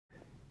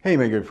Hey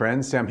my good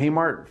friends, Sam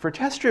Haymart for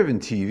Test-Driven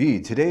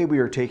TV. Today we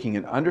are taking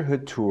an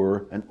underhood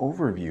tour, an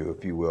overview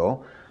if you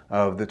will,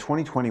 of the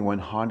 2021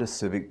 Honda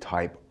Civic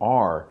Type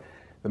R,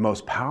 the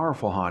most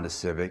powerful Honda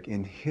Civic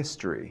in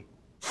history.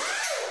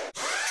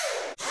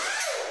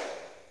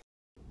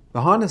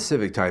 The Honda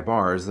Civic Type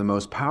R is the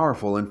most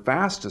powerful and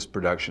fastest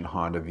production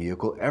Honda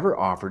vehicle ever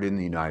offered in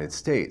the United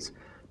States,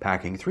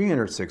 packing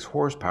 306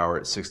 horsepower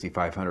at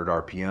 6,500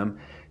 RPM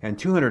and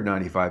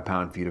 295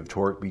 pound-feet of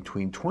torque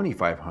between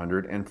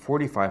 2,500 and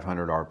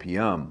 4,500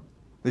 RPM.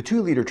 The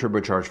 2-liter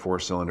turbocharged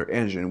 4-cylinder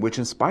engine, which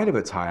in spite of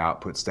its high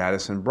output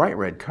status and bright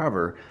red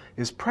cover,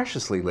 is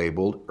preciously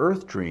labeled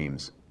Earth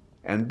Dreams.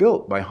 And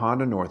built by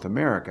Honda North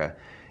America,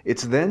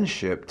 it's then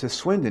shipped to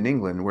Swindon,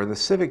 England, where the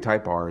Civic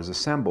Type R is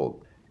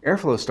assembled.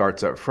 Airflow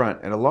starts up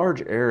front at a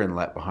large air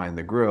inlet behind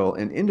the grille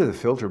and into the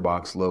filter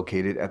box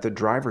located at the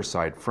driver's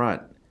side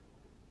front.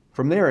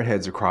 From there it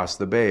heads across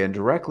the bay and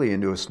directly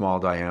into a small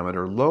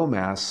diameter,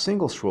 low-mass,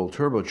 single-stroll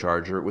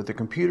turbocharger with a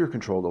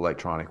computer-controlled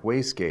electronic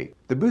wastegate.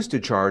 The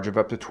boosted charge of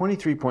up to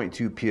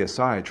 23.2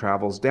 psi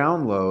travels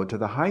down low to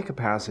the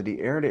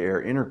high-capacity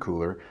air-to-air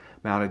intercooler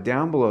mounted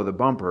down below the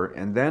bumper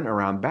and then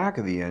around back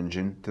of the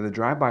engine to the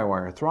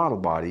drive-by-wire throttle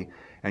body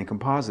and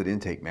composite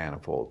intake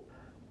manifold.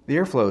 The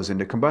air flows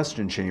into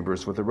combustion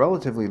chambers with a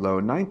relatively low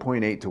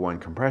 9.8 to 1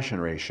 compression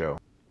ratio.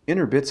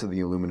 Inner bits of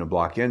the aluminum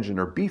block engine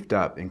are beefed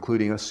up,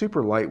 including a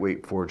super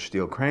lightweight forged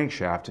steel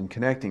crankshaft and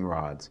connecting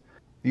rods.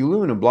 The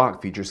aluminum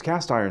block features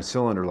cast iron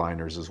cylinder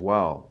liners as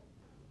well.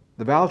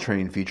 The valve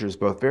train features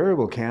both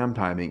variable cam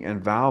timing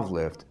and valve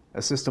lift,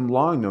 a system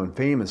long known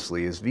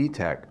famously as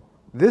VTEC.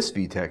 This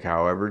VTEC,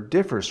 however,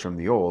 differs from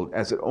the old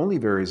as it only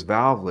varies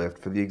valve lift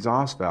for the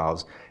exhaust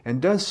valves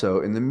and does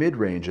so in the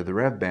mid-range of the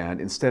rev band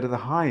instead of the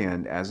high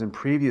end as in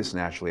previous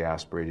naturally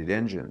aspirated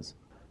engines.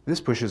 This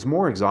pushes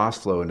more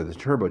exhaust flow into the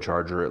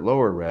turbocharger at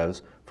lower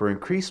revs for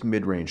increased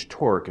mid-range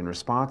torque and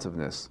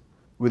responsiveness.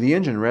 With the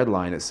engine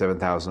redline at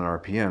 7,000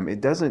 RPM,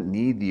 it doesn't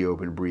need the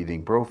open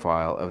breathing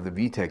profile of the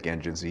VTEC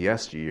engines of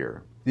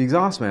yesteryear. The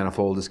exhaust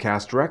manifold is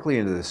cast directly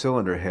into the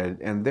cylinder head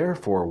and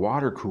therefore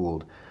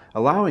water-cooled,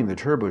 allowing the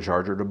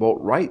turbocharger to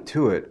bolt right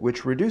to it,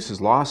 which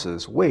reduces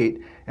losses, weight,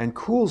 and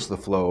cools the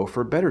flow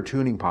for better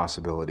tuning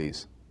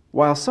possibilities.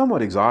 While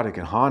somewhat exotic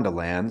in Honda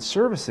land,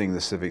 servicing the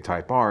Civic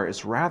Type R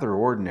is rather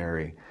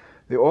ordinary.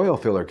 The oil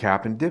filler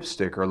cap and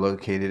dipstick are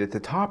located at the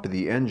top of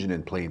the engine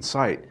in plain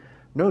sight.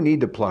 No need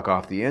to pluck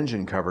off the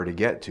engine cover to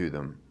get to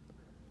them.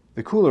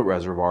 The coolant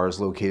reservoir is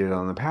located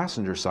on the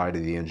passenger side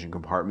of the engine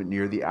compartment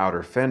near the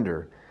outer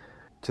fender.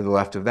 To the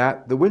left of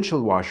that, the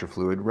windshield washer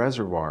fluid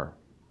reservoir.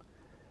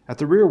 At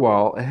the rear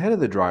wall, ahead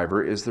of the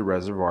driver, is the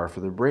reservoir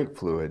for the brake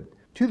fluid.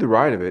 To the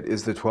right of it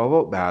is the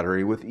 12-volt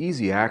battery with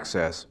easy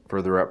access.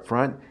 Further up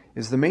front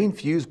is the main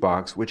fuse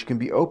box, which can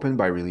be opened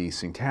by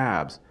releasing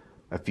tabs.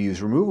 A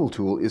fuse removal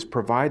tool is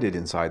provided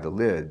inside the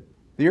lid.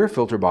 The air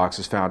filter box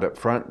is found up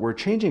front, where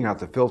changing out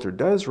the filter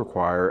does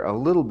require a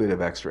little bit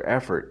of extra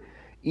effort.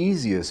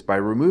 Easiest by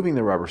removing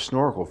the rubber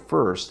snorkel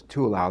first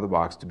to allow the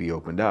box to be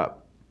opened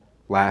up.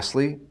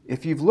 Lastly,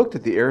 if you've looked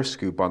at the air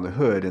scoop on the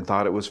hood and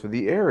thought it was for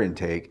the air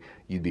intake,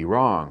 you'd be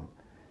wrong.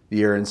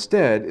 The air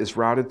instead is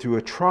routed through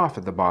a trough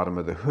at the bottom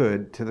of the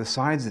hood to the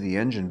sides of the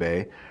engine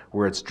bay,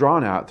 where it's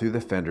drawn out through the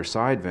fender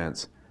side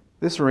vents.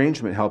 This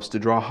arrangement helps to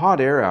draw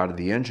hot air out of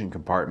the engine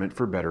compartment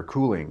for better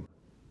cooling.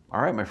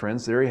 Alright my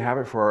friends, there you have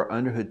it for our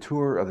underhood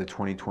tour of the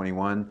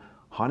 2021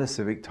 Honda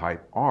Civic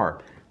Type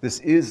R. This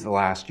is the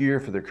last year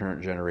for the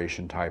current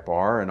generation Type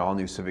R. An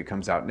all-new Civic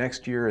comes out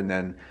next year, and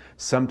then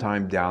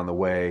sometime down the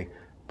way,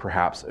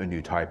 perhaps a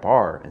new Type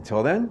R.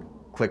 Until then,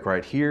 click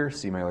right here,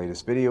 see my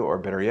latest video, or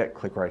better yet,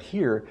 click right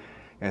here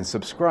and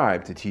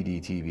subscribe to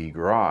TDTV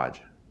Garage.